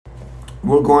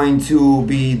we're going to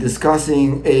be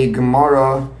discussing a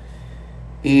Gemara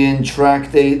in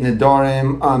Tractate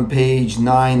Nedarim on page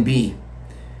 9b.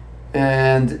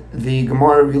 And the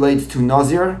Gemara relates to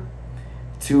Nazir,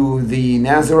 to the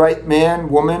Nazirite man,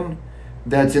 woman,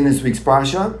 that's in this week's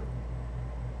Parsha.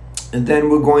 And then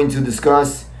we're going to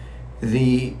discuss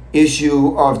the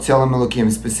issue of Tzelem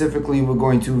Elokim. Specifically, we're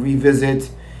going to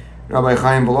revisit Rabbi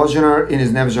Chaim Volozhiner in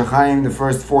his Nefesh HaChaim, the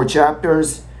first 4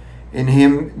 chapters, in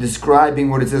him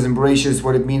describing what it says in Bereshis,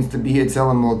 what it means to be a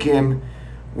Tzelem Elokim,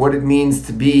 what it means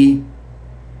to be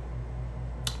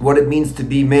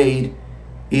made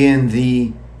in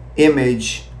the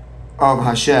image of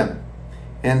Hashem.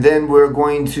 And then we're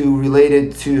going to relate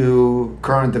it to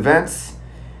current events.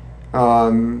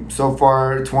 So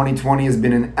far, 2020 has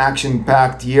been an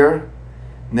action-packed year,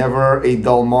 never a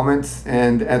dull moment.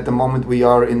 And at the moment, we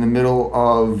are in the middle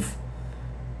of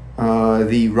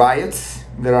the riots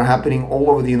that are happening all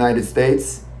over the United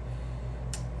States.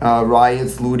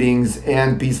 Riots, lootings,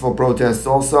 and peaceful protests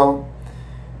also.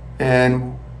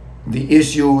 And the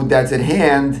issue that's at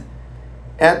hand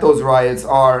at those riots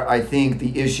are, I think,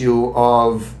 the issue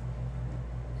of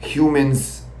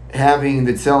humans having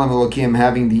the Tzelem Elokim,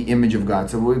 having the image of God.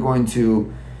 So we're going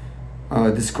to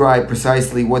describe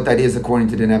precisely what that is according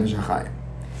to the Nefesh HaChaim.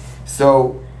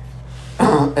 So,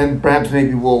 and perhaps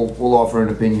maybe we'll offer an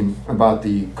opinion about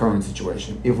the current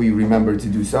situation, if we remember to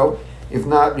do so. If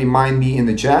not, remind me in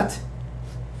the chat,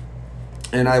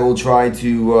 and I will try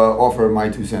to offer my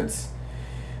 2 cents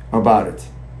about it.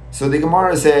 So the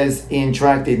Gemara says in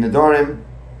Tractate Nedarim,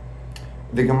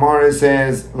 the Gemara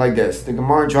says like this. The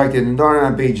Gemara in Tractate Nedarim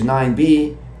on page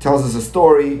 9b tells us a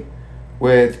story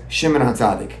with Shimon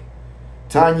HaTzadik.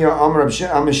 Tanya Amar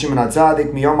Shimon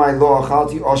HaTzadik miyomai lo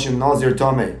achalti oshim nazir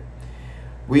tameh.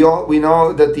 We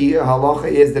know that the halacha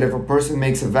is that if a person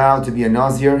makes a vow to be a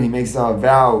nazir, he makes a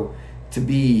vow to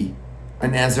be a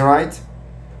Nazirite,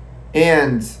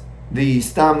 and the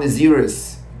Stam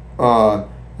Naziris,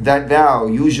 that vow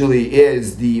usually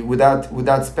is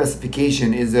without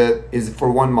specification is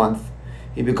for 1 month.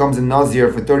 He becomes a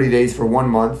Nazir for 30 days for 1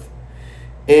 month.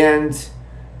 And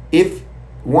if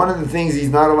one of the things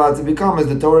he's not allowed to become, as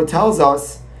the Torah tells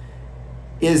us,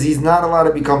 is he's not allowed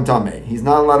to become Tameh. He's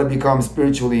not allowed to become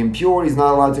spiritually impure. He's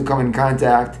not allowed to come in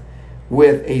contact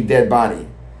with a dead body.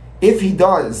 If he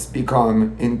does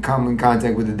come in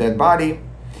contact with a dead body,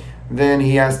 then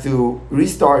he has to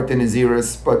restart the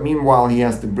Naziris, but meanwhile he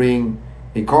has to bring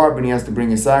a korban, he has to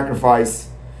bring a sacrifice.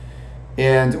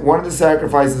 And one of the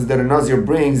sacrifices that a Nazir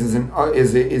brings is an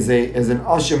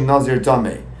Asham Nazir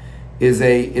Tameh. Is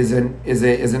an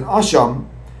Asham,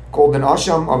 called an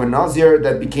Asham of a Nazir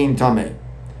that became Tameh.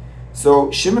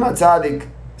 So Shimon HaTzadik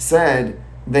said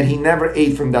that he never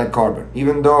ate from that korban,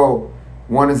 even though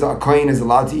a kohen is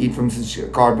allowed to eat from such a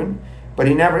korban, but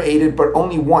he never ate it, but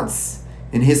only once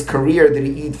in his career did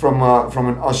he eat from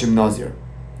an Ashim Nazir.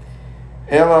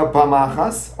 Ela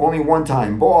pamachas, only one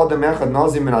time. Bo adam echad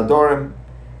nazir min adorim.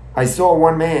 I saw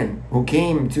one man who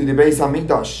came to the Beis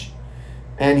HaMikdash,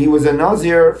 and he was a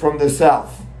Nazir from the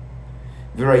south.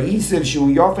 V'rayisiv shu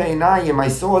yofe einayim. I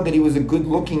saw that he was a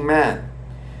good-looking man.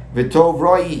 V'tov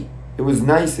roi. It was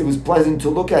nice, it was pleasant to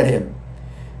look at him.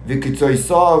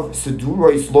 V'kitzoisav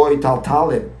seduroi sloi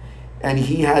taltalim. And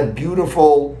he had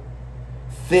beautiful,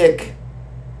 thick,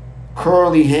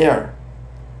 curly hair.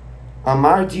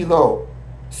 Amarti lo.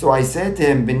 So I said to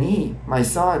him, Beni, my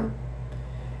son,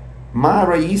 Ma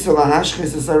ra'isa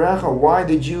lahashchis esarecha. Why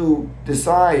did you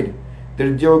decide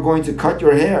that you're going to cut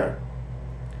your hair?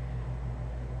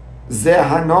 Zeh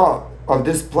hana, of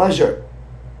this pleasure.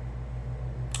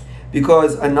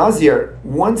 Because a Nazir,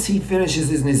 once he finishes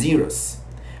his Nazirus,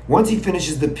 once he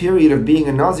finishes the period of being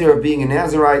a Nazir, of being a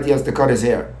Nazirite, he has to cut his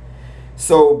hair.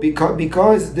 So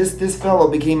because this fellow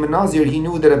became a Nazir, he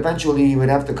knew that eventually he would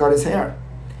have to cut his hair.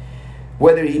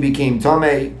 Whether he became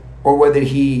Tameh or whether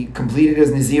he completed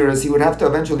his Nazirus, he would have to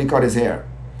eventually cut his hair.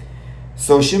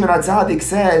 So Shimon HaTzadik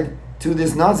said to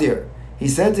this Nazir, he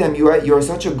said to him, you're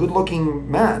such a good-looking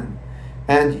man,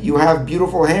 and you have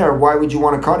beautiful hair, why would you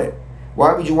want to cut it?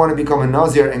 Why would you want to become a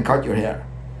Nazir and cut your hair?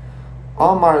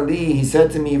 Amar li, he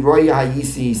said to me, Roy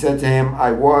Hayisi, he said to him,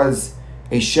 I was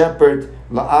a shepherd,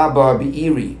 la'aba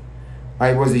bi'iri.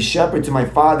 I was a shepherd to my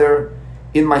father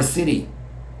in my city.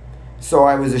 So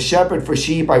I was a shepherd for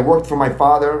sheep. I worked for my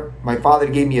father. My father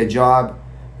gave me a job,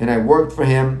 and I worked for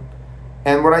him.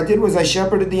 And what I did was I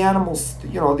shepherded the animals,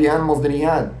 the animals that he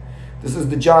had. This is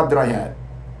the job that I had.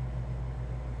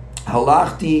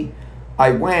 Halachti,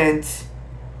 I went,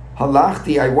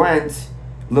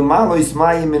 L'malo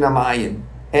ismayim min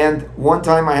and one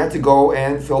time I had to go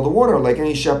and fill the water, like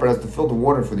any shepherd has to fill the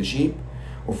water for the sheep.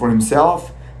 or for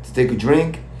himself to take a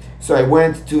drink. So I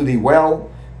went to the well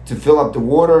to fill up the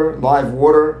water, live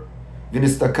water.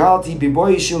 V'nistakalti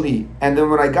biboy sheli. And then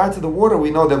when I got to the water,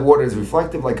 we know that water is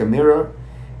reflective like a mirror.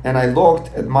 And I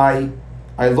looked at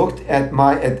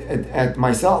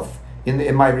myself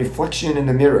in my reflection in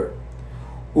the mirror.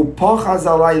 Upachaz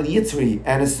alai litzri.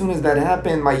 And as soon as that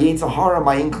happened, my Yetzer Hara,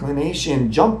 my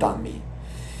inclination, jumped on me.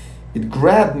 It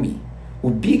grabbed me.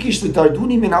 Ubikish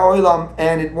l'tarduni min ha'olam,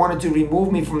 and it wanted to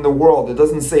remove me from the world. It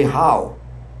doesn't say how.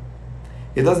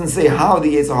 It doesn't say how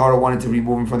the Yetzer Hara wanted to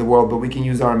remove him from the world, but we can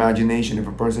use our imagination. If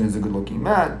a person is a good-looking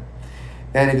man,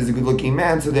 and if he's a good-looking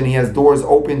man, so then he has doors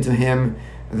open to him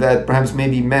that perhaps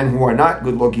maybe men who are not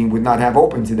good-looking would not have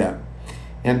open to them.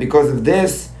 And because of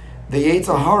this, the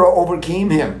Yetzer Hara overcame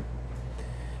him.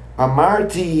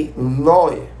 Amarti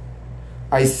loy.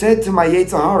 I said to my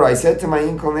Yetzer Hara, I said to my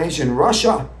inclination,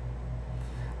 Russia.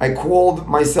 I called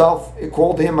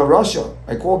him a Russia.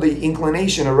 I called the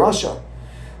inclination a Russia.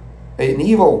 An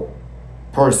evil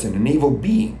person, an evil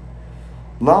being.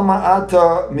 Lama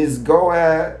ata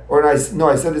mizgoe,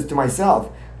 I said this to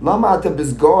myself. Lama ata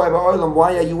bizgoe ba'olam,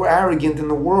 why are you arrogant in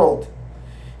the world?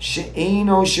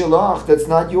 She'eno shelach, that's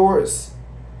not yours.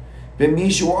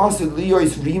 B'mishu asid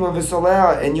liyois rima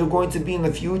v'solea, and you're going to be in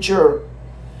the future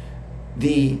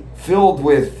filled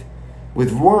with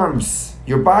worms.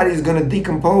 Your body is going to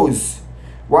decompose.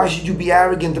 Why should you be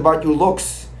arrogant about your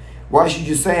looks? Why should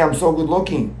you say, I'm so good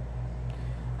looking?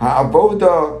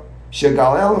 Ha'avoda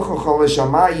shegalelcha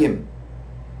shamayim.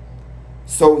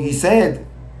 So he said,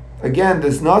 again,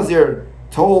 this Nazir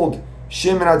told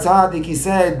Shimon HaTzadik, he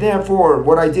said, therefore,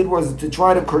 what I did was to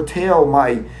try to curtail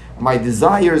my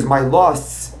desires, my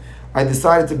lusts. I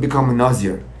decided to become a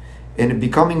Nazir. And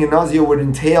becoming a Nazir would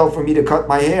entail for me to cut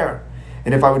my hair.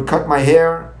 And if I would cut my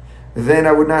hair, then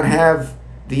I would not have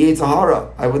the Yetzer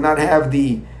Hara. I would not have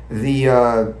the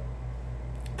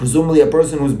presumably a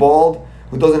person who's bald,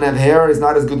 who doesn't have hair, is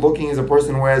not as good looking as a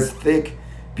person who has thick,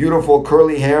 beautiful,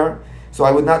 curly hair. So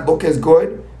I would not look as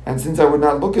good. And since I would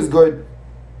not look as good,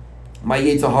 my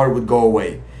Yetzer Hara would go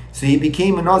away. So he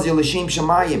became a Nazir l'shem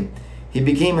shamayim. He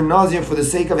became a Nazir for the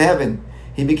sake of heaven.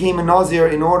 He became a Nazir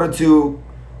in order to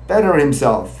better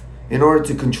himself, in order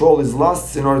to control his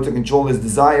lusts, in order to control his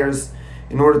desires,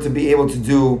 in order to be able to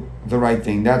do the right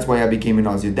thing. That's why I became a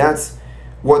Nazir. That's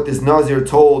what this Nazir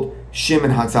told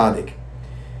Shimon HaTzadik.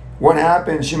 What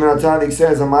happened? Shimon HaTzadik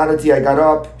says, Amarati, I got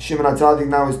up. Shimon HaTzadik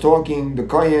now is talking, the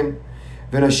Kohen,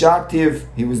 V'nashaktiv,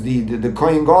 he was the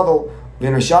Kohen Gadol,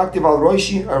 V'nashaktiv al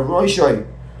Roshoi,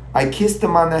 I kissed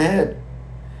him on the head.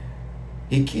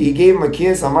 He gave him a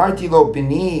kiss. Amarti lo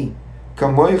bini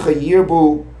kamoicha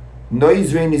yirbu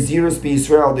noizrei nazirus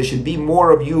b'Yisrael. There should be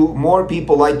more of you, more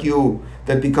people like you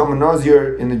that become a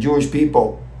Nazir in the Jewish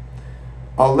people.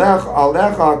 Alecha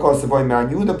hakosavoy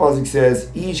ma'anyu, the pasuk says,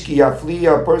 ish ki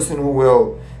yafliya, a person who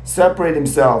will separate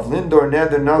himself, lindor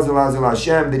neder nazir lazil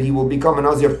Hashem, that he will become a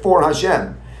Nazir for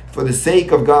Hashem, for the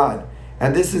sake of God.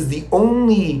 And this is the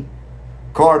only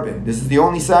carbon, this is the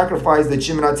only sacrifice that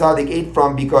Shimon HaTzadik ate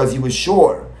from, because he was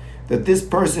sure that this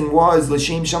person was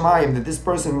l'shem shamayim, that this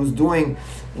person was doing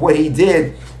what he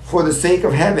did for the sake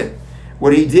of heaven.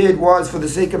 What he did was for the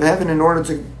sake of heaven in order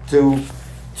to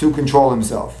control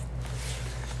himself.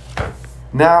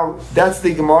 Now, that's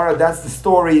the Gemara, that's the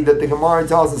story that the Gemara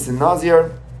tells us in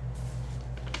Nazir.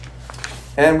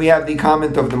 And we have the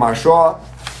comment of the Maharsha.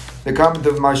 The comment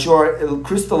of the Maharsha, it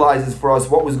crystallizes for us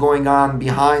what was going on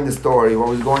behind the story, what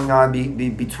was going on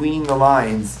between the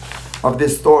lines of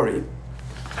this story.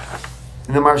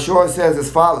 And the Maharsha says as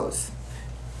follows.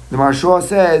 The Maharsha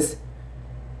says,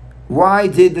 why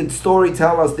did the story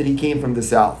tell us that he came from the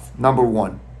south? Number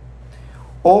one.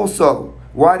 Also,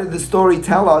 why did the story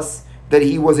tell us that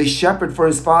he was a shepherd for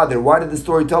his father? Why did the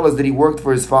story tell us that he worked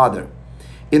for his father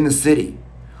in the city?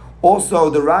 Also,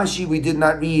 the Rashi we did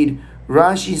not read.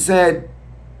 Rashi said,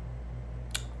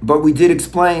 but we did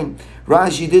explain,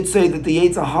 Rashi did say that the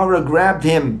Yetzer Hara grabbed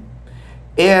him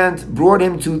and brought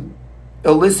him to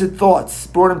illicit thoughts,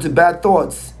 brought him to bad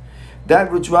thoughts.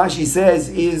 That which Rashi says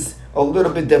is a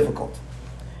little bit difficult.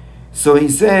 So he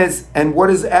says, and what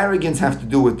does arrogance have to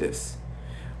do with this?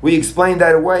 We explained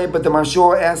that away, but the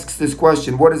Maharsha asks this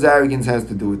question, what does arrogance have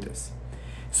to do with this?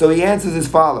 So he answers as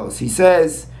follows. He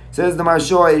says the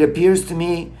Maharsha, it appears to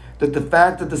me that the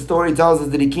fact that the story tells us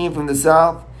that he came from the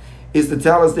south is to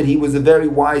tell us that he was a very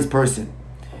wise person.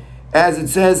 As it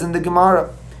says in the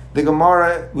Gemara,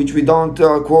 which we don't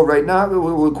quote right now,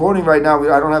 we're quoting right now,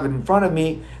 I don't have it in front of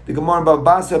me, the Gemara Bava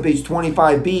Basra, page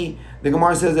 25b, the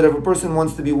Gemara says that if a person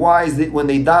wants to be wise, that when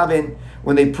they daven,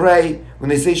 when they pray, when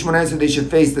they say Shemona Esrei, they should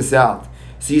face the south.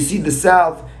 So you see the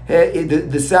south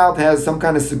the South has some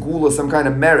kind of segula, some kind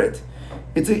of merit.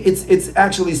 It's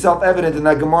actually self-evident in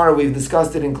that Gemara. We've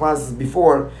discussed it in classes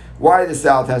before, why the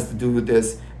South has to do with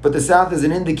this. But the South is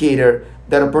an indicator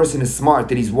that a person is smart,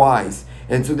 that he's wise.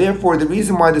 And so therefore, the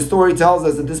reason why the story tells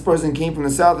us that this person came from the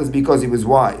South is because he was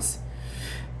wise.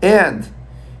 And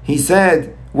he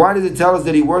said, why does it tell us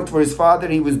that he worked for his father?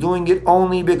 He was doing it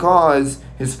only because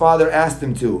his father asked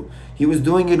him to. He was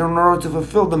doing it in order to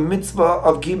fulfill the mitzvah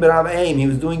of Kibbur Aim. He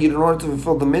was doing it in order to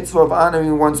fulfill the mitzvah of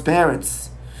honoring one's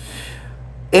parents.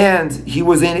 And he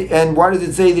was in. And why does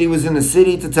it say that he was in the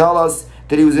city? To tell us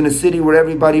that he was in a city where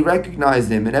everybody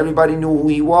recognized him and everybody knew who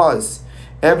he was.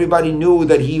 Everybody knew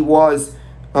that he was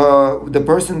the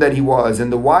person that he was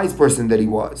and the wise person that he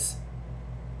was.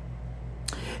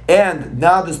 And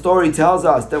now the story tells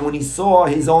us that when he saw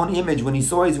his own image, when he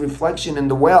saw his reflection in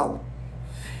the well,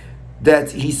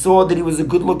 that he saw that he was a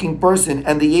good-looking person,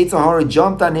 and the Yetzer Hara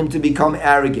jumped on him to become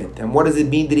arrogant. And what does it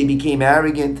mean that he became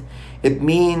arrogant? It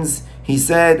means, he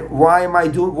said, why am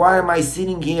I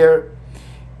sitting here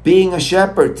being a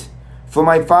shepherd for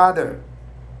my father?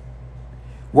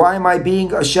 Why am I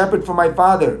being a shepherd for my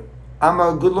father? I'm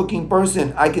a good-looking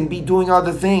person. I can be doing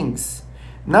other things.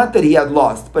 Not that he had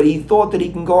lost, but he thought that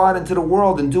he can go out into the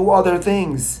world and do other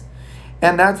things.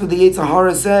 And that's what the Yetzer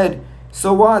Hara said.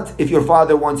 So what if your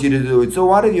father wants you to do it? So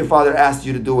what if your father asks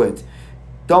you to do it?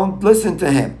 Don't listen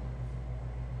to him.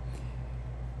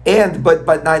 And but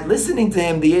not listening to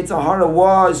him, the Yetzer Hara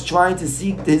was trying to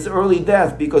seek his early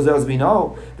death, because as we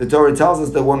know, the Torah tells us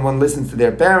that when one listens to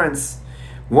their parents,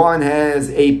 one has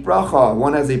a bracha,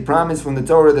 one has a promise from the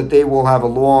Torah that they will have a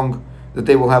long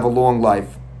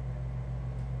life.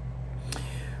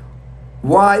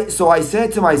 Why? So I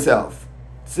said to myself,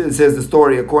 says the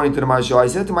story according to the Maharsha, I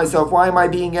said to myself, why am I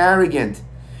being arrogant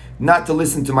not to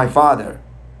listen to my father?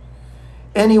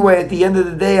 Anyway, at the end of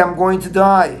the day, I'm going to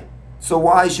die. So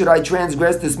why should I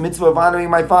transgress this mitzvah of honoring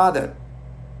my father?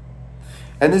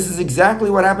 And this is exactly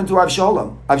what happened to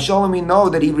Avshalom. Avshalom, we know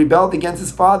that he rebelled against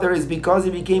his father is because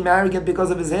he became arrogant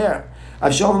because of his hair.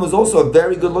 Avshalom was also a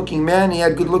very good-looking man. He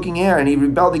had good-looking hair, and he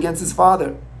rebelled against his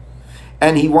father.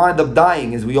 And he wound up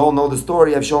dying. As we all know the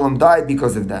story, Avshalom died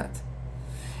because of that.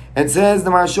 And says the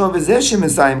Maharsha,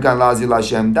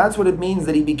 that's what it means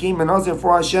that he became a Nazir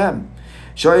for Hashem.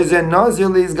 He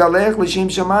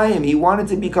wanted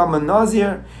to become a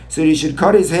Nazir so he should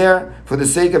cut his hair for the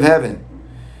sake of heaven.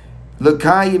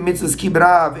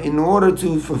 In order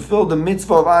to fulfill the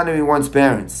mitzvah of honoring one's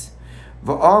parents.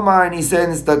 And he said,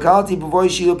 he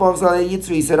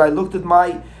said, I looked at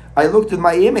my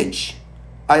image.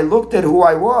 I looked at who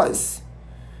I was.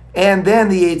 And then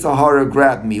the Yetzer Hara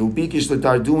grabbed me, and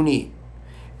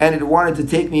it wanted to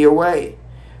take me away.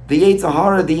 The Yetzer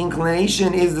Hara, the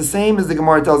inclination is the same as the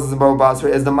Gemara tells us about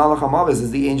Basra, as the Malach HaMavis,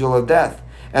 as the angel of death,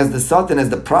 as the Satan, as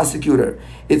the prosecutor.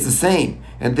 It's the same.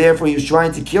 And therefore he was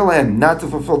trying to kill him, not to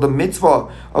fulfill the mitzvah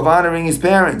of honoring his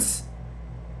parents.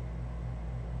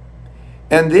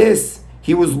 And this,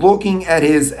 he was looking at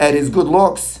his good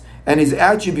looks and his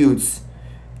attributes,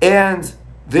 and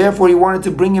therefore he wanted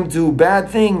to bring him to bad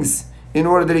things in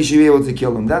order that he should be able to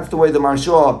kill him. That's the way the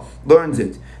Maharsha learns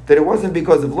it. That it wasn't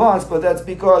because of loss, but that's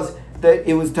because that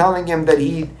it was telling him that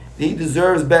he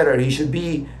deserves better. He should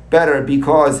be better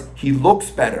because he looks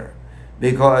better.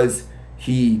 Because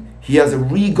he has a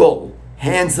regal,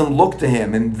 handsome look to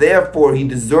him, and therefore he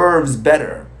deserves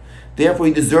better. Therefore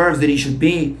he deserves that he should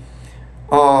be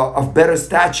of better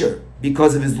stature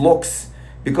because of his looks,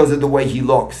 because of the way he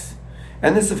looks.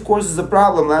 And this, of course, is a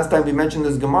problem. Last time we mentioned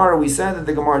this Gemara, we said that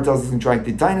the Gemara tells us in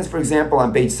Tractate Taanis, for example,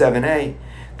 on page 7a,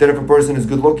 that if a person is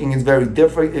good looking, it's very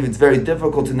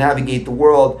difficult to navigate the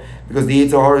world, because the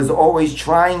Yetzer Hara is always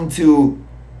trying to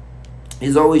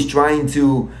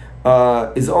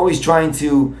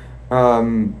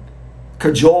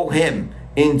cajole him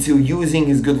into using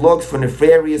his good looks for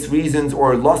nefarious reasons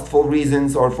or lustful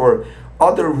reasons or for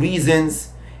other reasons,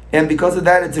 and because of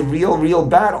that, it's a real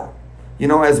battle. You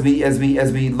know, as we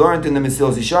learned in the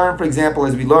Mesilas Yesharim, for example,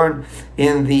 as we learned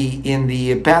in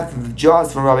the Path of the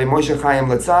Just from Rabbi Moshe Chaim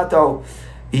Latzato,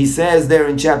 he says there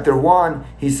in chapter 1,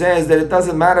 he says that it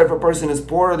doesn't matter if a person is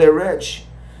poor or they're rich.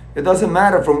 It doesn't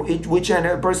matter from which end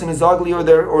a person is ugly or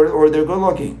they're good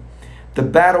looking. The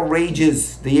battle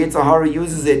rages. The Yetzer Hara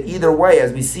uses it either way,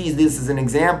 as we see this as an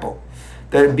example.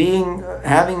 That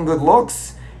having good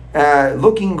looks,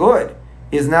 looking good,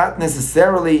 is not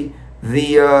necessarily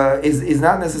is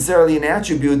not necessarily an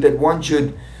attribute that one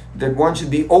should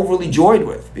be overly joyed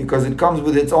with, because it comes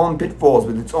with its own pitfalls,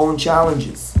 with its own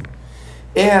challenges.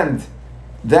 And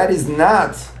that is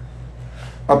not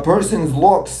a person's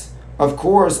looks, of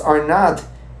course, are not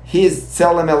his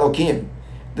tzelem Elokim.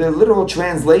 the literal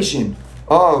translation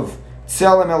of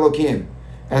Tselem Elokim.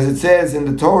 As it says in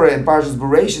the Torah in Parshas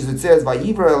Bereshis, it says,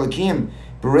 Vayivra Elokim,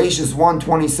 Bereshis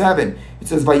 1:27. It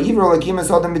says, Vayivra Elokim es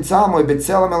Adam b'tzalmoi,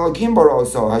 b'tselem Elokim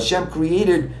baroso. Hashem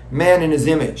created man in his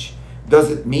image. Does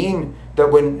it mean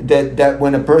that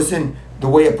when a person, the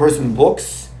way a person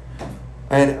looks,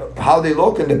 and how they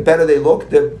look, and the better they look,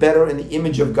 the better in the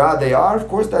image of God they are? Of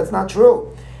course, that's not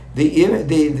true.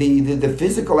 The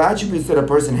physical attributes that a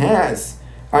person has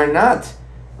are not,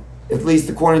 at least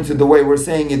according to the way we're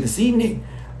saying it this evening,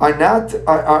 are not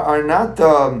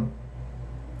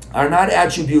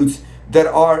attributes that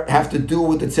have to do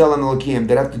with the Tzelem Elokim,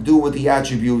 that have to do with the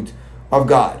attribute of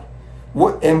God.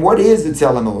 What is the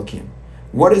Tzelem Elokim?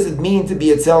 What does it mean to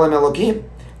be a Tzelem Elokim?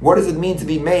 What does it mean to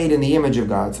be made in the image of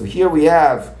God? So here we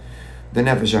have the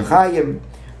Nefesh HaChaim,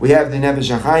 we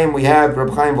have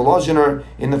Reb Chaim Volozhiner.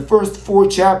 In the first 4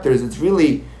 chapters, it's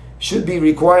really should be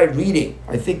required reading.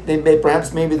 I think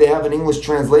maybe they have an English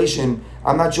translation.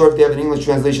 I'm not sure if they have an English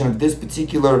translation of this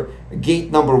particular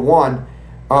gate number 1,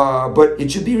 but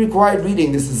it should be required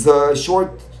reading. This is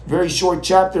very short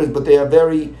chapters, but they are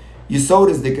very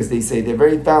yesodistic, as they say. They're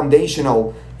very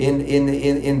foundational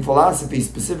in philosophy,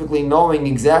 specifically knowing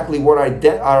exactly what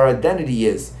our identity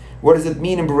is. What does it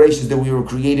mean in Bereshit that we were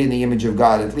created in the image of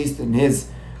God, at least in his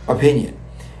opinion?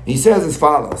 He says as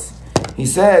follows. He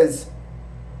says,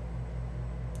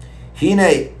 knowing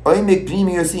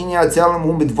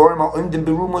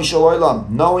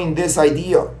this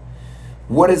idea,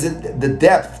 what is it, the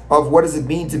depth of what does it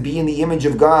mean to be in the image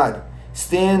of God,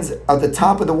 stands at the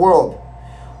top of the world.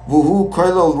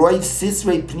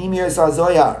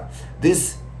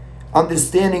 This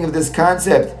understanding of this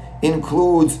concept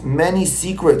includes many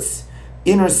secrets,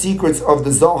 inner secrets of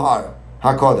the Zohar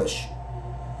HaKadosh.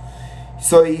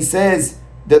 So he says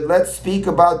that let's speak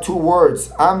about 2 words.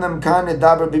 Amnam kan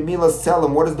edaber b'milas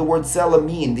tzelem. What does the word tzelem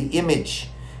mean? The image.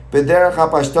 B'derech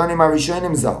hapashtanim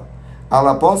harishonim zal. Al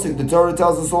haposik, the Torah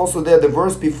tells us also there, the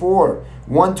verse before,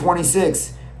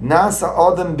 126. Nasa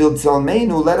adam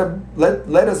b'tzelmeinu.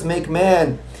 Let us make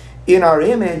man in our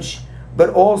image, but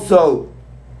also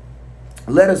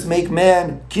let us make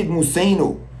man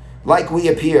kidmuseinu, like we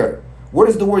appear. What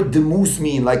does the word demus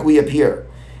mean, like we appear?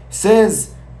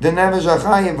 Says the Nefesh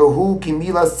HaChaim, v'hu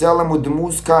kimilas tzelem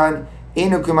u'demus kan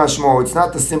enu k'mashmo. It's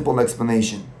not the simple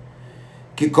explanation.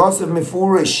 Kikosav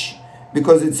mefurish,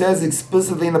 because it says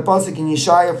explicitly in the pasuk in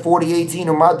Yeshaya 40:18,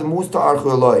 umad demus ta'archu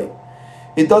Eloi.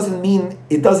 It doesn't mean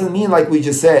like we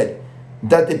just said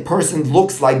that the person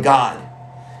looks like God,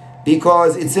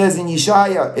 because it says in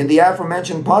Yeshaya, in the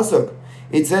aforementioned pasuk,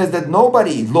 it says that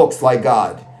nobody looks like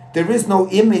God. There is no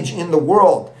image in the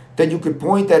world that you could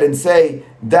point at and say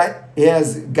that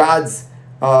has God's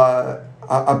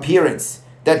appearance,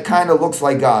 that kind of looks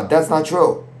like God. That's not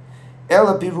true.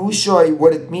 Ela pirushoy,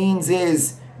 what it means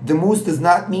is, demus does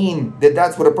not mean that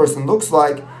that's what a person looks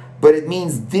like, but it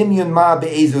means dimyun ma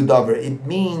be'ezu davar. It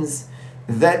means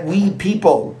that we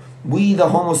people, we the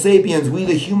Homo sapiens, we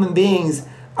the human beings,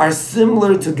 are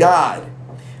similar to God.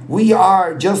 We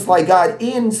are just like God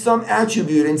in some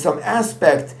attribute, in some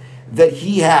aspect that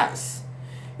He has.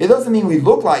 It doesn't mean we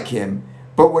look like Him,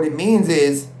 but what it means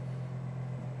is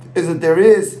that there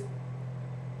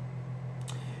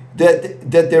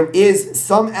is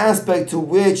some aspect to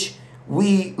which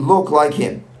we look like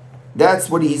Him. That's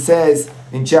what he says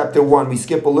in chapter 1. We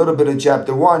skip a little bit of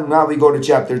chapter 1, now we go to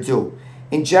chapter 2.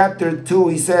 In chapter 2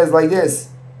 he says like this.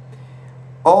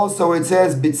 Also it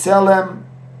says B'Tselem.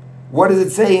 What does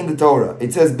it say in the Torah?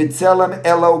 It says B'Tselem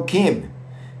Elokim.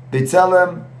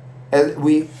 B'Tselem,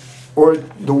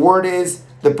 the word is,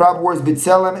 the proper word is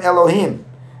B'Tselem Elohim.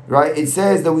 Right? It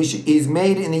says that he's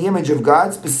made in the image of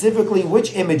God. Specifically,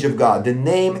 which image of God? The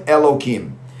name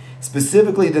Elokim.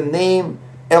 Specifically the name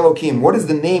Elokim. What does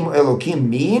the name Elokim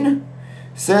mean?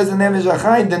 Says the Nefesh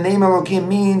HaChaim, the name Elokim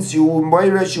means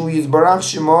Yizbarach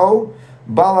Shemo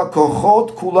Bala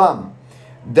Kochot Kulam.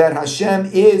 That Hashem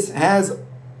has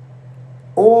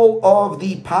all of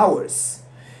the powers.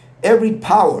 Every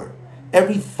power,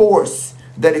 every force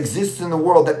that exists in the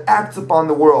world, that acts upon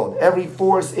the world. Every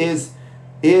force is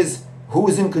who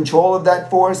is in control of that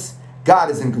force? God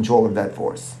is in control of that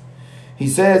force. He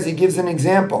gives an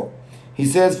example. He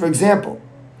says, for example,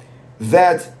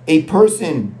 that a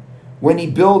person, when he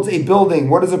builds a building,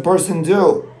 what does a person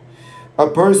do? A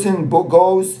person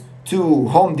goes to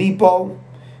Home Depot,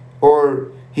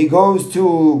 or he goes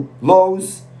to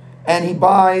Lowe's, and he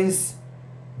buys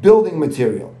building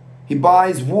material. He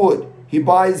buys wood. He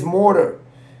buys mortar.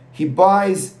 He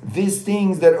buys these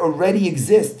things that already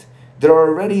exist, that are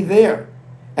already there.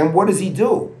 And what does he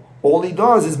do? All he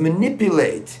does is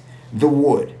manipulate the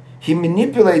wood, He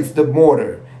manipulates the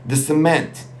mortar, the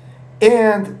cement,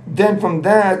 and then from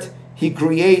that he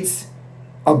creates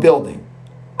a building.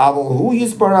 But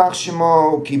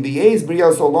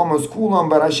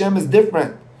Hashem is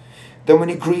different. Then when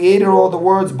he created all the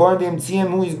words,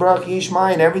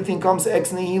 and everything comes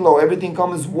ex nihilo, everything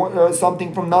comes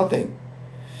something from nothing.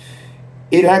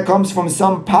 It comes from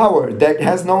some power that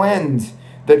has no end,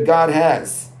 that God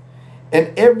has.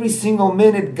 And every single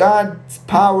minute, God's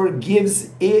power gives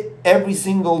it every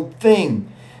single thing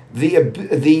the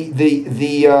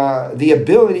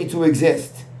ability to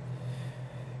exist.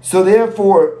 So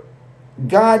therefore,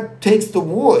 God takes the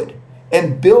wood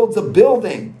and builds a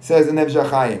building, says the Nefesh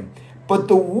HaChaim. But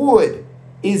the wood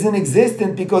isn't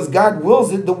existent because God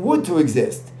wills the wood to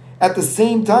exist. At the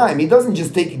same time, He doesn't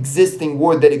just take existing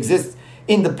wood that exists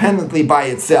independently by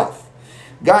itself.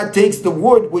 God takes the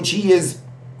wood which He is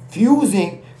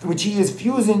fusing, which He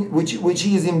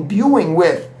is imbuing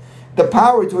with the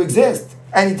power to exist,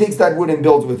 and He takes that wood and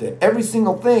builds with it. Every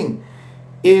single thing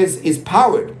is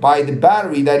powered by the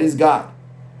battery that is God.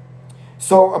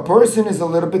 So a person is a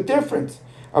little bit different.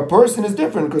 A person is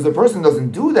different because a person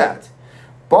doesn't do that.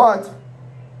 But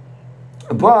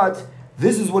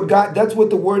this is what God, that's what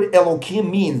the word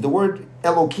Elokim means. The word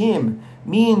Elokim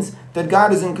means that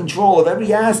God is in control of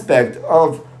every aspect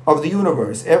of the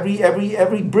universe.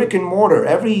 Every brick and mortar,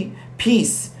 every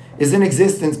piece is in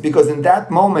existence because in that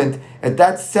moment, at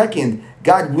that second,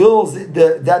 God wills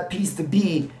that piece to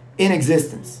be in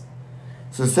existence.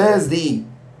 So says the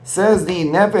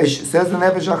Nefesh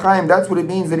HaChaim, that's what it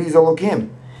means that He's Elokim.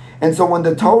 And so when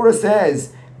the Torah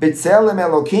says, B'Tselem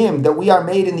Elokim, that we are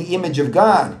made in the image of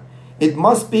God, it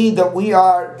must be that we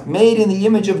are made in the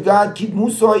image of God,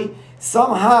 Kidmusoi.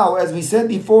 Somehow, as we said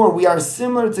before, we are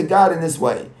similar to God in this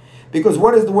way. Because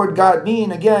what does the word God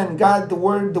mean? Again, God, the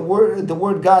word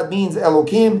God means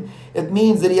Elokim. It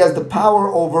means that He has the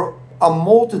power over a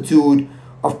multitude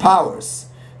of powers.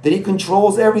 That He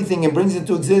controls everything and brings it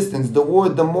to existence. The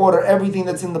wood, the mortar, everything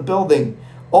that's in the building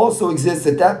also exists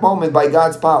at that moment by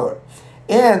God's power.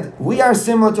 And we are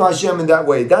similar to Hashem in that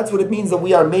way. That's what it means that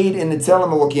we are made in the Tzelem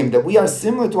Elokim. That we are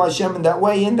similar to Hashem in that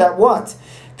way, in that what?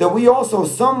 That we also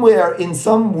somewhere in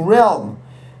some realm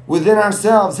within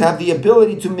ourselves have the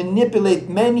ability to manipulate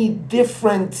many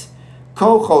different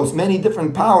kochos, many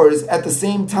different powers at the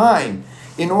same time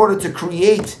in order to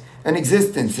create an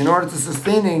existence, in order to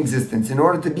sustain an existence, in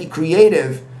order to be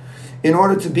creative, in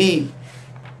order to be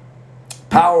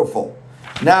powerful.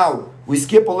 Now, we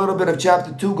skip a little bit of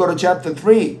chapter 2, go to chapter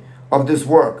 3 of this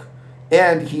work.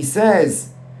 And he says,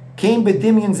 so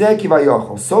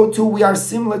too we are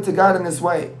similar to God in this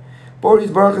way. Boris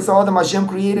Baruch Adam, Hashem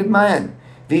created man.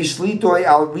 He has the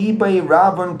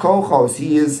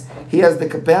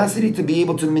capacity to be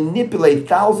able to manipulate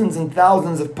thousands and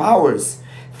thousands of powers,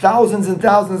 thousands and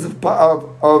thousands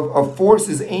of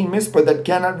forces, ein mispar, that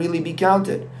cannot really be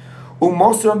counted.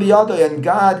 And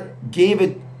God gave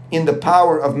it in the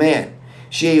power of man.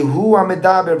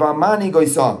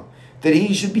 That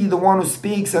he should be the one who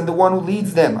speaks and the one who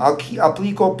leads them.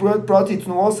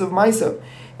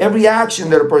 Every action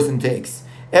that a person takes,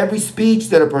 every speech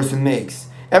that a person makes,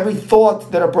 every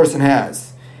thought that a person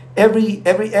has, every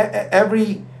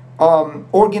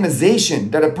organization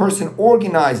that a person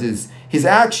organizes his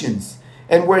actions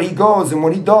and where he goes and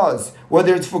what he does,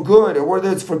 whether it's for good or whether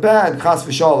it's for bad, chas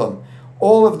v'shalom,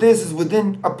 all of this is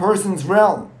within a person's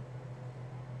realm.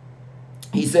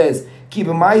 He says, because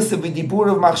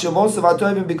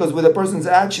with a person's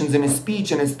actions and his speech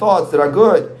and his thoughts that are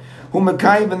good,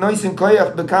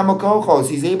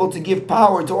 he's able to give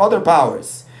power to other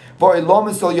powers.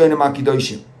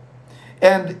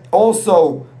 And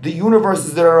also the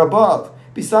universes that are above.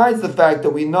 Besides the fact that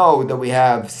we know that we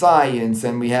have science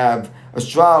and we have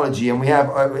astrology and we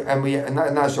have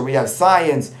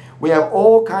science, we have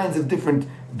all kinds of different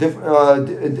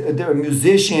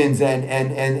musicians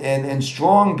and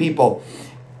strong people.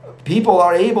 People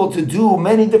are able to do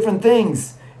many different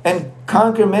things and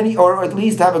conquer many, or at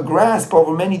least have a grasp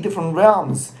over many different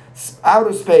realms: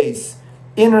 outer space,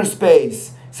 inner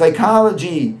space,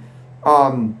 psychology,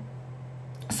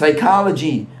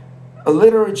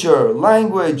 literature,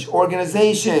 language,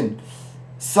 organization,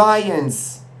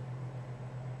 science,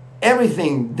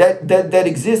 everything that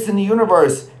exists in the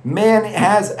universe. Man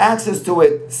has access to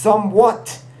it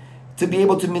somewhat to be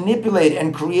able to manipulate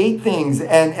and create things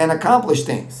and accomplish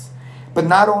things. But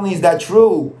not only is that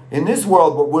true in this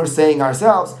world, what we're saying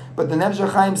ourselves, but the Nefesh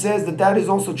HaChaim says that is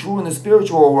also true in the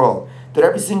spiritual world. That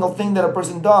every single thing that a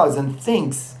person does and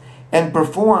thinks and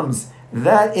performs,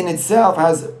 that in itself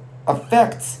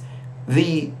affects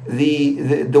the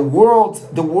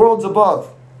worlds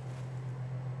above.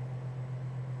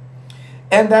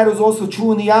 And that is also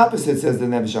true in the opposite, says the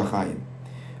Nefesh HaChaim.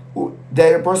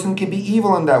 That a person can be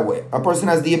evil in that way. A person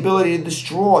has the ability to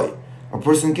destroy. A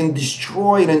person can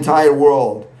destroy an entire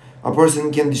world. A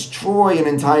person can destroy an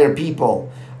entire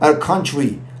people, a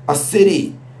country, a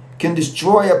city, can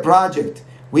destroy a project.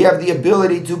 We have the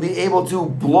ability to be able to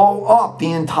blow up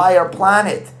the entire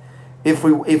planet if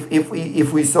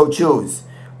we so choose.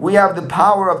 We have the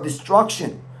power of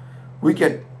destruction. We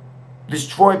can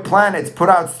destroy planets, put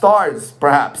out stars,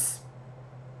 perhaps.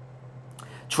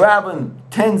 Traveling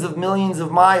tens of millions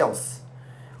of miles.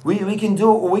 We can do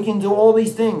all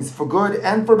these things for good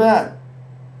and for bad.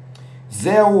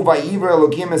 Zehu vayivra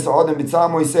Elokim es ha'adam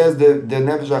b'tzalmo, he says the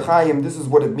Nefesh HaChaim, this is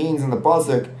what it means in the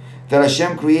pasuk, that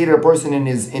Hashem created a person in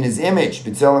his image,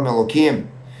 b'tzelem Elokim,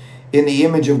 in the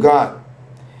image of God.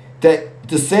 That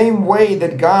the same way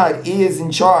that God is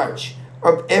in charge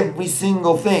of every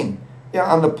single thing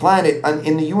on the planet,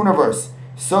 in the universe,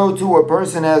 so too a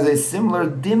person has a similar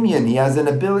dimyon. He has an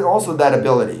ability, also that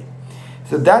ability.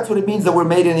 So that's what it means that we're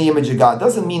made in the image of God. It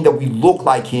doesn't mean that we look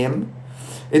like Him.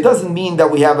 It doesn't mean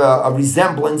that we have a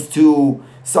resemblance to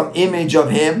some image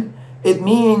of Him. It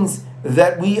means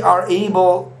that we are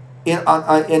able, in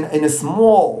a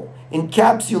small,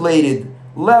 encapsulated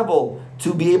level,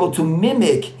 to be able to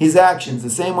mimic His actions, the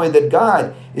same way that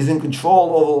God is in control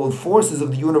of all the forces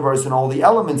of the universe and all the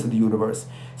elements of the universe.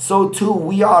 So too,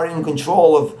 we are in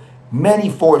control of many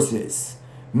forces,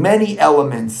 many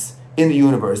elements in the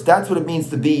universe. That's what it means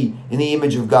to be in the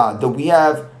image of God, that we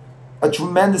have a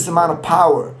tremendous amount of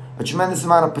power, a tremendous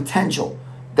amount of potential.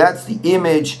 That's the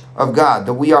image of God,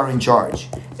 that we are in charge.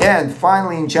 And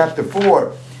finally, in chapter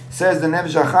 4, says the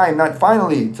Nefesh HaChaim, not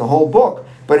finally, it's a whole book,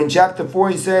 but in chapter 4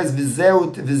 he says,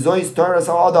 V'zois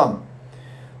Torah Adam.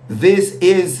 This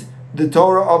is the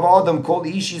Torah of Adam, called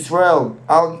Ish Yisrael,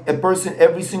 a person,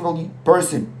 every single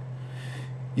person.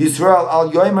 Yisrael,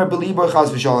 al yomer beliber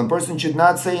chas v'shalom. A person should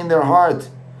not say in their heart,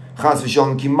 chas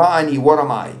v'shalom, ki ma'ani, what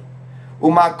am I?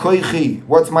 Uma koichi,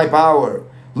 what's my power?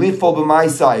 Lifol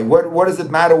b'maisai, what does it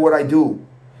matter what I do?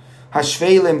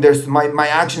 Hashvelim, my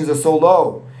actions are so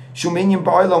low. Shuminyim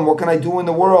ba'olam, what can I do in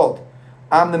the world?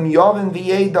 Am nemyavin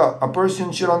v'yeda, a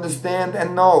person should understand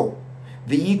and know.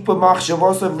 V'yikpa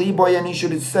machshavosav liboy, and he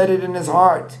should have said it in his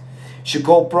heart.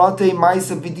 Shekol prate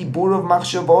ma'isa v'diburav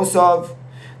machshavosav,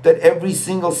 that every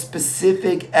single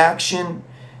specific action,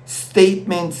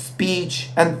 statement, speech,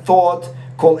 and thought,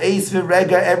 kol eis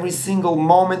v'rega, every single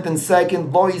moment and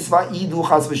second, lo yisva'idu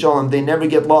chas v'shalom, they never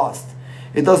get lost.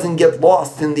 It doesn't get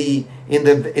lost in the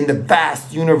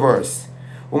vast universe.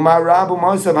 Umar Rabu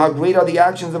Mosav, how great are the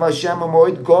actions of Hashem,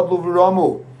 Amoid Godlu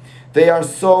v'Ramu. They are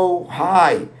so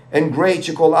high and great.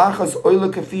 Shekol achas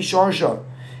oila kafi sharsha.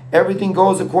 Everything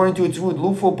goes according to its root.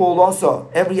 Lufo polasa.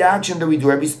 Every action that we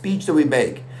do, every speech that we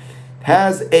make,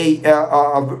 has a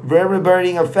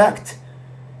reverberating effect.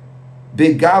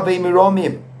 Begave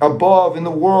miromim, above in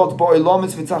the world,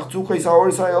 bo'ilomis v'tzachtuchais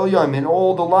ha'oris ha'olyam, in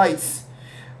all the lights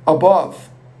above.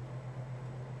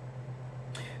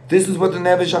 This is what the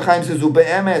Nefesh HaChaim says.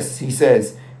 Ube'emes, he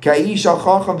says, Ka'ish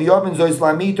ha'chacham v'yavin zo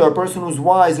islamito, a person who's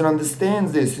wise and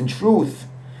understands this in truth.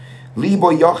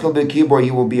 Libo yachil be'kibor,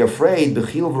 he will be afraid.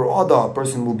 Bechil v'roda, a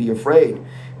person will be afraid.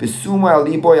 Besuma al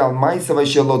libo al ma'isa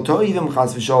v'shelotoivim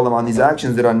chas v'shalom, on these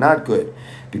actions that are not good,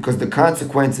 because the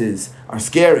consequences are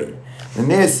scary. And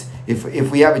this,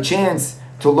 if we have a chance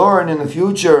to learn in the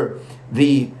future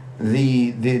the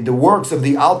works of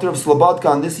the Alter of Slobodka,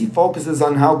 on this he focuses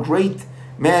on how great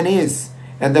man is.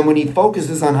 And then when he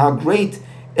focuses on how great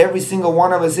every single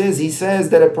one of us is, he says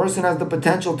that a person has the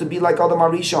potential to be like Adam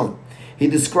HaRishon. He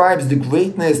describes the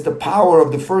greatness, the power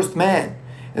of the first man,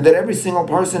 and that every single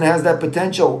person has that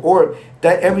potential, or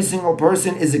that every single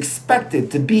person is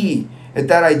expected to be at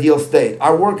that ideal state.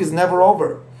 Our work is never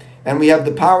over, and we have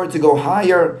the power to go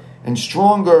higher and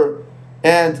stronger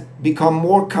and become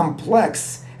more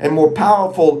complex and more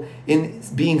powerful in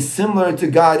being similar to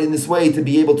God in this way, to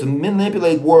be able to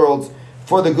manipulate worlds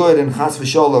for the good and chas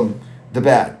v'sholem, the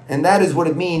bad. And that is what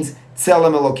it means,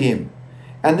 tzelem Elokim.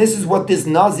 And this is what this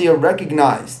Nazir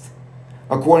recognized,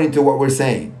 according to what we're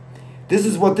saying. This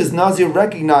is what this Nazir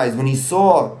recognized when he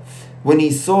saw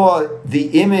the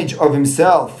image of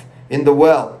himself in the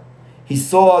well. He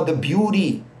saw the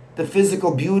beauty, the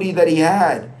physical beauty that he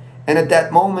had. And at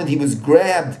that moment he was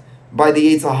grabbed by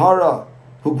the Yetzer Hara,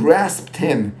 who grasped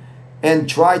him and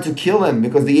tried to kill him,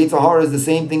 because the Yetzer Hara is the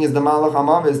same thing as the Malach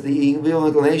HaMavis. The evil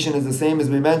inclination is the same, as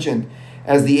we mentioned,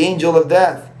 as the angel of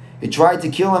death. It tried to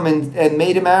kill him and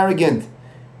made him arrogant.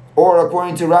 Or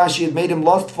according to Rashi, it made him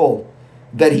lustful.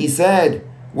 That he said,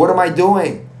 what am I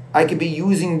doing? I could be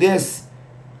using this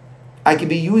for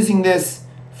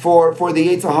the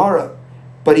Yetzer Hara.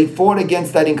 but he fought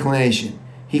against that inclination.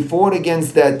 He fought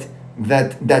against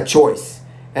that choice.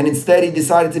 And instead he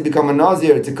decided to become a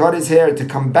Nazir, to cut his hair, to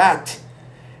combat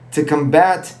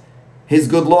his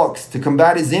good looks, to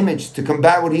combat his image, to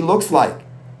combat what he looks like.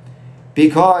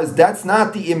 Because that's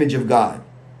not the image of God,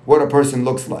 what a person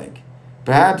looks like.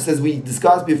 Perhaps, as we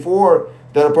discussed before,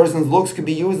 that a person's looks could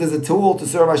be used as a tool to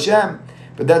serve Hashem,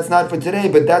 but that's not for today.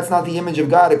 But that's not the image of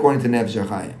God according to Nefesh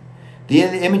HaChaim. The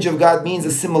image of God means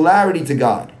a similarity to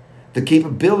God, the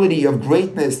capability of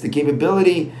greatness, the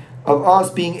capability of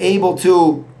us being able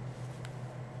to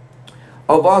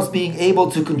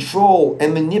control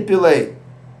and manipulate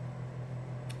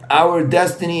our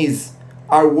destinies,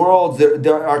 our worlds,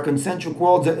 our concentric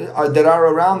worlds that are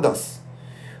around us,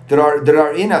 that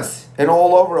are in us and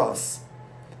all over us.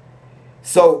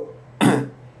 So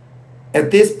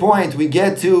at this point we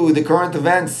get to the current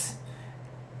events,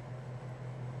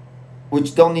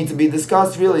 which don't need to be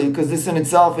discussed really, because this in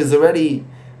itself is already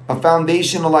a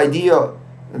foundational idea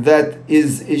that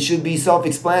it should be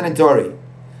self-explanatory.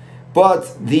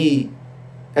 But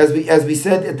as we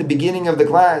said at the beginning of the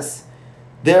class,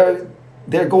 there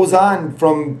goes on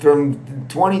from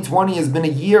 2020 has been a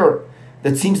year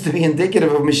that seems to be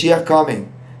indicative of Mashiach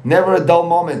coming. Never a dull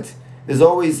moment. There's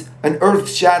always an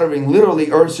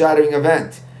literally earth-shattering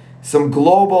event. Some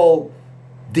global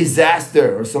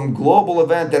disaster or some global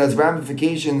event that has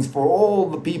ramifications for all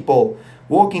the people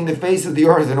walking the face of the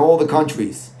earth in all the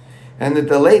countries. And at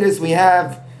the latest we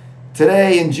have,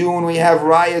 today in June, we have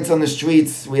riots on the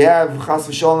streets. We have Chas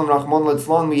v'Shalom, Rahman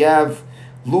Litzlan. We have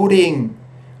looting.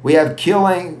 We have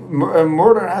killing,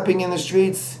 murder happening in the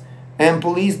streets, and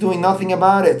police doing nothing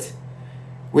about it.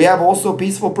 We have also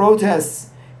peaceful protests.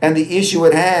 And the issue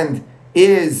at hand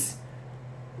is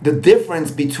the difference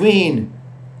between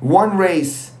one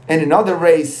race and another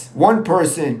race, one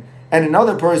person and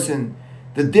another person,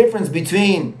 the difference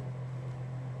between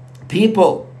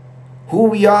people, who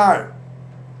we are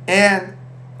and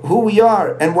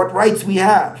what rights we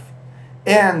have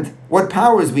and what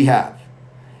powers we have.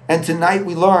 And tonight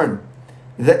we learn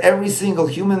that every single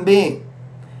human being,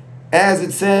 as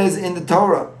it says in the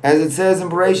Torah, as it says in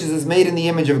Bereshit, is made in the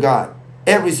image of God.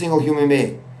 Every single human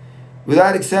being,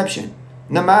 without exception,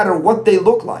 no matter what they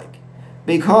look like,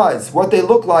 because what they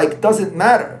look like doesn't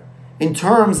matter in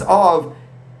terms of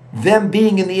them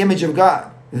being in the image of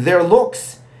God. Their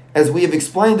looks, as we have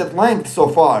explained at length so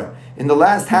far in the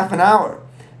last half an hour,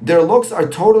 their looks are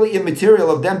totally immaterial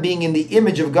of them being in the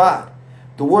image of God.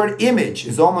 The word image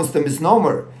is almost a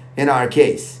misnomer in our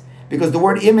case, because the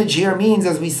word image here means,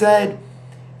 as we said,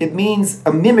 it means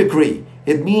a mimicry.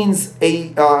 It means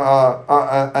a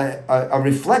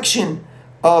reflection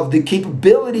of the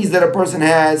capabilities that a person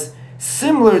has,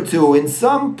 similar to, in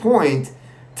some point,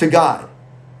 to God.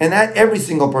 And that every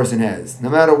single person has, no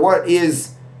matter what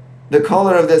is the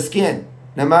color of their skin,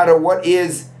 no matter what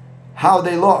is how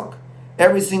they look.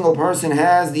 Every single person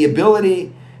has the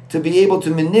ability to be able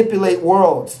to manipulate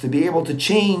worlds, to be able to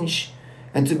change,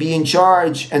 and to be in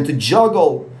charge, and to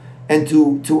juggle, and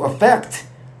to affect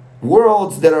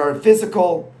worlds that are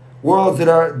physical, worlds that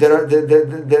are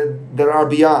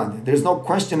beyond. There's no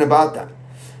question about that.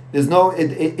 There's no.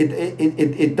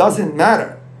 It doesn't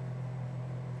matter.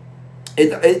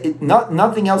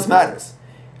 Nothing else matters.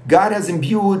 God has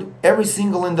imbued every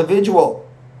single individual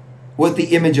with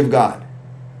the image of God.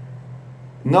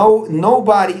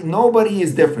 Nobody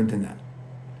is different in that.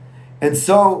 And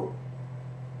so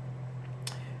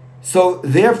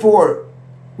therefore,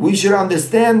 we should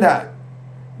understand that.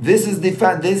 This is the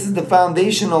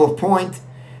foundational point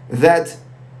that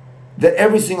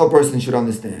every single person should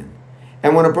understand.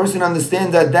 And when a person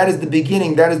understands that, that is the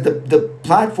beginning, that is the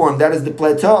platform, that is the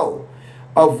plateau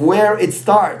of where it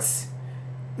starts,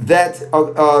 that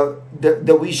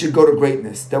we should go to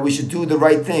greatness, that we should do the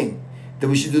right thing, that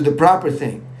we should do the proper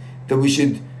thing, that we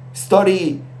should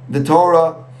study the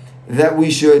Torah, that we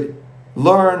should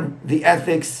learn the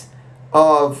ethics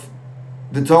of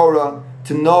the Torah,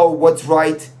 to know what's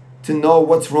right, to know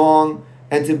what's wrong,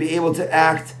 and to be able to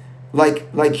act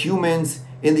like humans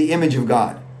in the image of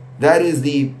God. That is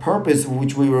the purpose for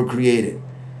which we were created.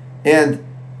 And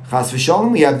Chas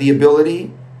v'Shalom, we have the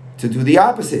ability to do the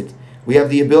opposite. We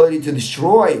have the ability to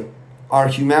destroy our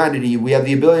humanity. We have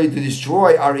the ability to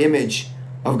destroy our image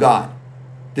of God.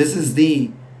 This is the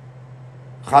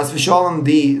Chas v'Shalom,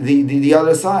 the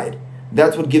other side.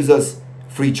 That's what gives us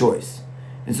free choice.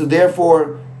 And so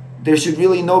therefore, there should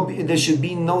be no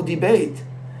debate.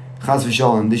 Chas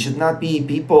v'Shalom. There should not be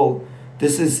people.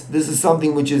 This is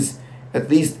something which is, at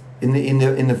least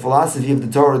in the philosophy of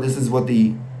the Torah, this is what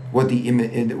the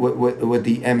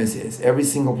emes is. Every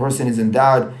single person is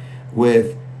endowed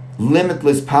with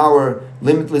limitless power,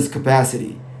 limitless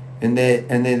capacity, and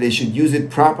they should use it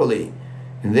properly.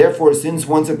 And therefore, since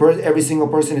every single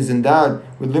person is endowed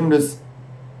with limitless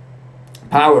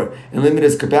power and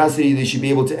limitless capacity, they should be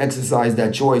able to exercise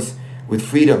that choice with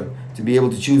freedom, to be able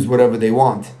to choose whatever they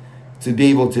want, to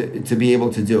be able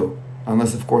to do,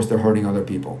 unless of course they're hurting other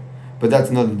people. But that's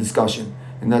another discussion,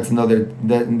 and that's another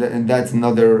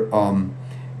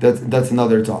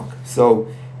talk. So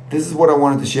this is what I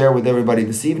wanted to share with everybody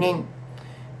this evening,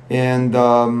 and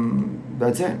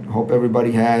that's it. Hope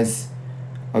everybody has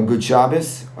a good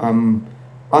Shabbos. I'm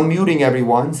unmuting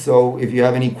everyone, so if you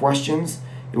have any questions,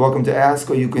 you're welcome to ask,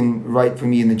 or you can write for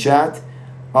me in the chat.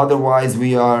 Otherwise,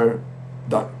 we are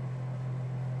done.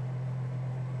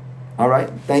 All right.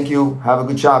 Thank you. Have a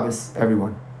good Shabbos,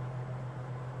 everyone.